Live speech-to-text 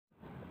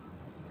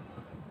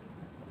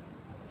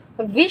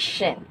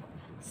Vision: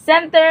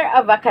 Center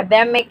of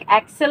Academic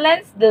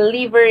Excellence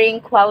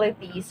delivering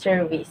quality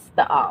service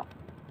to all.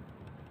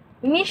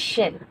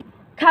 Mission: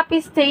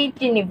 Capi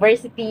State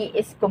University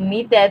is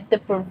committed to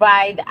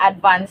provide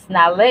advanced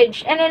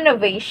knowledge and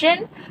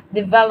innovation,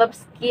 develop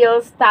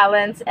skills,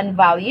 talents, and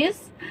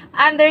values,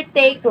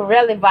 undertake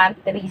relevant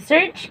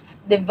research,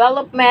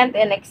 development,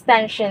 and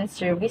extension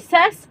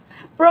services,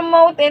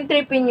 promote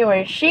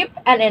entrepreneurship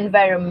and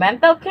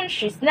environmental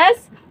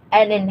consciousness,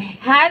 and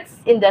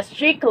enhance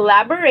industry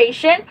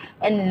collaboration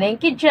and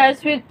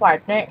linkages with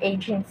partner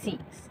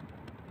agencies.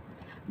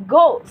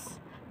 Goals: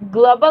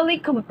 globally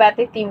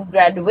competitive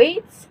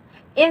graduates,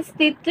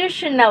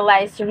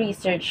 institutionalized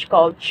research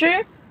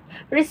culture,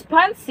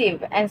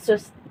 responsive and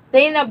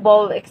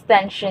sustainable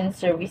extension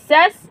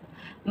services,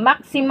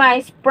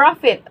 maximize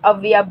profit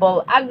of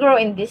viable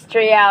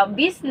agro-industrial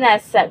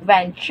business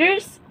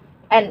ventures,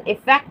 and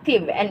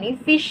effective and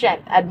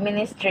efficient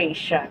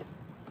administration.